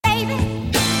baby,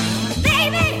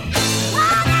 baby.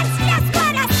 Oh, that's just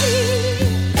what I see.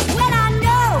 Well, I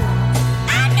know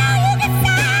you can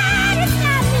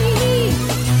satisfy me.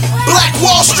 Black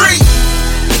Wall Street.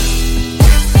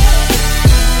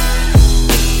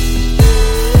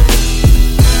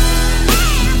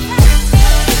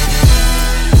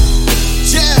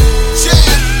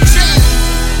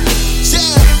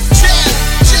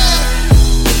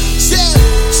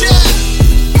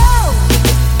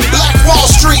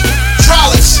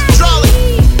 Drolix,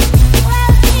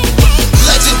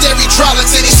 legendary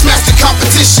Drolix, and he smashed the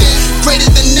competition. Greater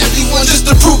than everyone, just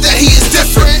to prove that he is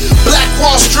different. Black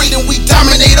Wall Street, and we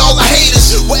dominate all the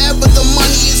haters. Wherever the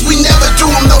money is, we never do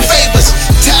them no favors.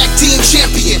 Tag team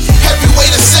champion,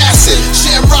 heavyweight assassin,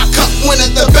 Shamrock Cup winner,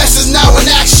 the best is now in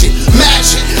action.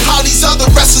 Magic, how these other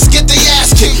wrestlers get their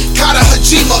ass kicked. Kata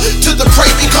Hajima, to the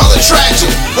prey we call it tragic.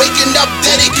 Waking up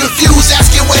dead and confused,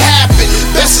 asking what happened.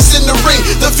 Best is in the ring,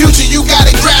 the future you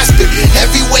gotta grasp it.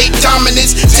 Heavyweight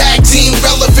dominance, tag team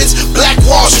relevance. Black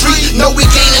Wall Street, know we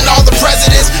gaining all the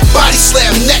presidents. Body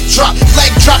slam, neck drop,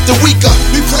 leg drop the weaker.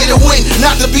 We play to win,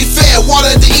 not to be fair, water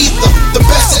the ether. The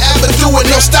best to ever do it,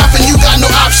 no stopping, you got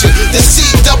no option. The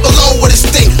C-double-O with his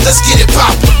thing, let's get it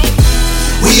poppin'.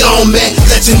 We on, man,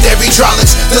 legendary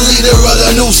Drolix, the leader of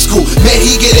the new school. Man,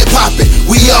 he get it poppin'.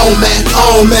 We on, man,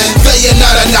 failure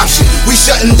not an option. We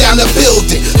shutting down the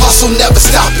building, hustle never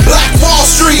stopping. Black Wall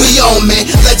Street, we on, man,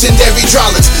 legendary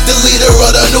Drolix, the leader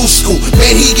of the new school.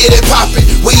 Man, he get it poppin'.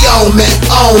 We on,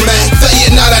 man,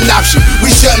 failure not an option. We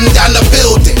shutting down the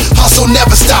building, hustle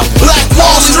never stopping. Black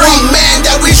Wall Street, man,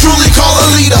 that we truly call a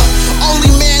leader.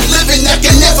 Only man living that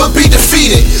can never be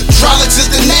defeated. Drolix is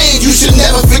the name, you should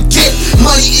never forget.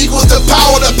 Money equals the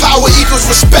power equals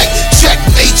respect. Check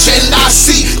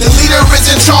HNIC, the leader is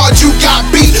in charge, you got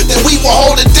beat, then we will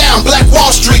hold it down. Black Wall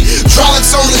Street,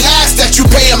 Drolix only asks that you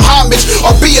pay him homage,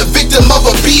 or be a victim of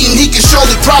a beating he can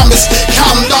surely promise.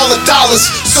 Counting all the dollars,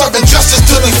 serving justice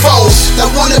to the foes that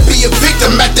wanna be a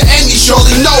victim at the end he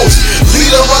surely knows.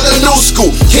 Leader of the new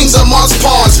school, kings amongst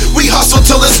pawns, we hustle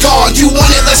till it's gone. You want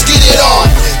it, let's get it on.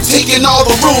 Taking all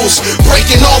the rules,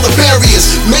 breaking all the barriers,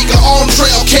 make our own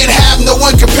trail, can't have no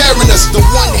one comparing us. The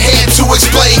one hand to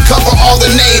explain, cover all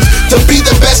the names. To be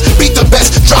the best, beat the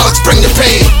best, Drolix bring the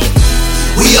pain.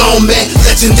 We on, man,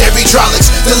 legendary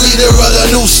Drolix, the leader of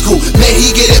the new school. Man,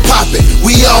 he get it poppin'.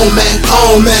 We on, man,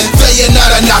 failure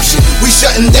not an option. We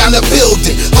shutting down the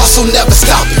building, hustle never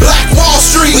stopping. Black Wall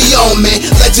Street, we on, man,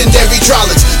 legendary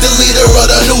Drolix, the leader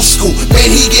of the new school. Man,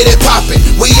 he get it poppin'.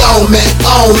 We on, man,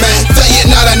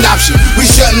 failure not an option. We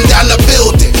shutting down the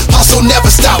building, hustle never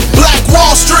stopping. Black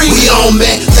Wall Street, we on,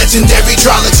 man, legendary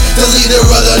Drolix, the leader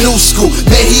of the new school.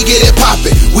 Man, he get it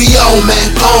poppin'. We on,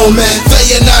 man,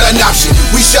 failure not an option.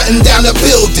 We shutting down the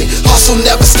building, hustle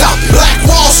never stopping. Black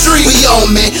Wall Street, we on,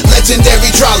 man,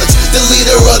 legendary Drolix, the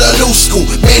leader of the new school.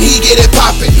 Man, he get it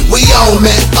poppin'. We on,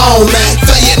 man,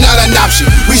 failure not an option.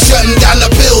 We shutting down the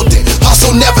building,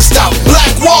 hustle never stopping.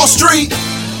 Black Wall Street.